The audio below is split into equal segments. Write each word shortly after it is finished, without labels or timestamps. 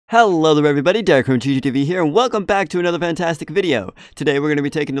Hello there everybody, Derek from GGTV here, and welcome back to another fantastic video. Today we're going to be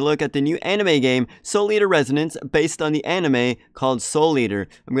taking a look at the new anime game, Soul Eater Resonance, based on the anime called Soul Eater.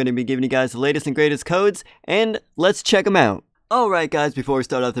 I'm going to be giving you guys the latest and greatest codes, and let's check them out. Alright guys, before we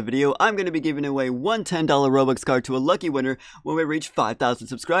start off the video, I'm going to be giving away one $10 Robux card to a lucky winner when we reach 5,000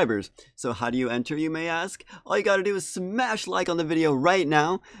 subscribers. So how do you enter, you may ask? All you gotta do is smash like on the video right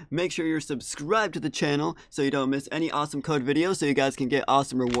now. Make sure you're subscribed to the channel so you don't miss any awesome code videos so you guys can get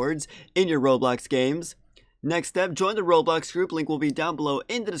awesome rewards in your Roblox games. Next step, join the Roblox group, link will be down below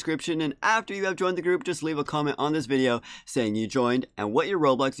in the description, and after you have joined the group, just leave a comment on this video saying you joined and what your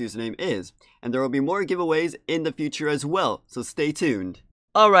Roblox username is. And there will be more giveaways in the future as well, so stay tuned.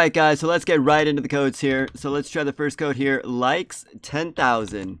 Alright guys, so let's get right into the codes here. So let's try the first code here, likes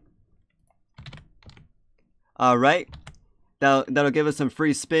 10,000. Alright, that'll give us some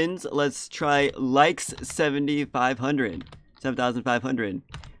free spins. Let's try likes 7,500. 7,500.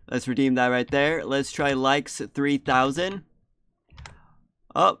 Let's redeem that right there. Let's try likes 3,000.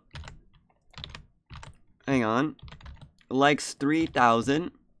 Oh. Hang on. Likes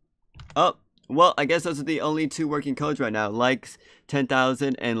 3,000. Oh. Well, I guess those are the only two working codes right now. Likes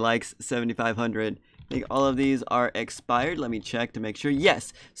 10,000 and likes 7,500. I think all of these are expired. Let me check to make sure.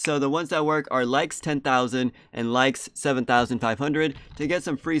 Yes. So the ones that work are likes 10,000 and likes 7,500. To get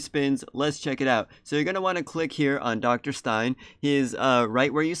some free spins, let's check it out. So you're going to want to click here on Dr. Stein. He is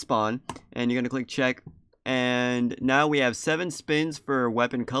right where you spawn. And you're going to click check. And now we have 7 spins for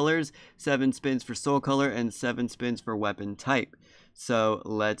weapon colors, 7 spins for soul color, and 7 spins for weapon type. So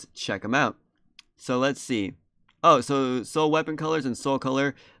let's check them out. So let's see. Oh, so soul weapon colors and soul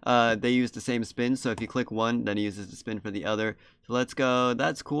color, they use the same spin. So if you click one, then it uses the spin for the other. So let's go.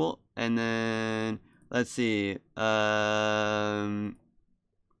 That's cool. And then let's see. All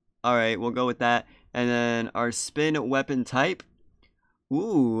right, we'll go with that. And then our spin weapon type.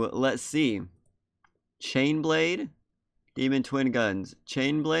 Ooh, let's see. Chain blade, demon twin guns.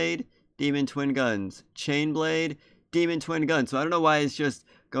 Chain blade, demon twin guns. Chain blade, demon twin guns. So I don't know why it's just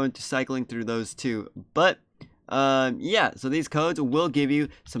going to cycling through those two, but yeah, so these codes will give you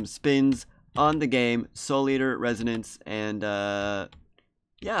some spins on the game, Soul Eater Resonance, and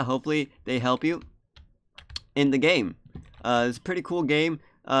yeah, hopefully they help you in the game. It's a pretty cool game.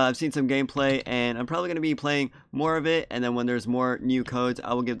 I've seen some gameplay, and I'm probably going to be playing more of it, and then when there's more new codes,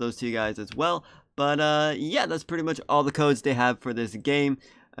 I will give those to you guys as well. But yeah, that's pretty much all the codes they have for this game,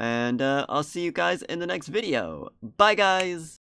 and I'll see you guys in the next video. Bye guys!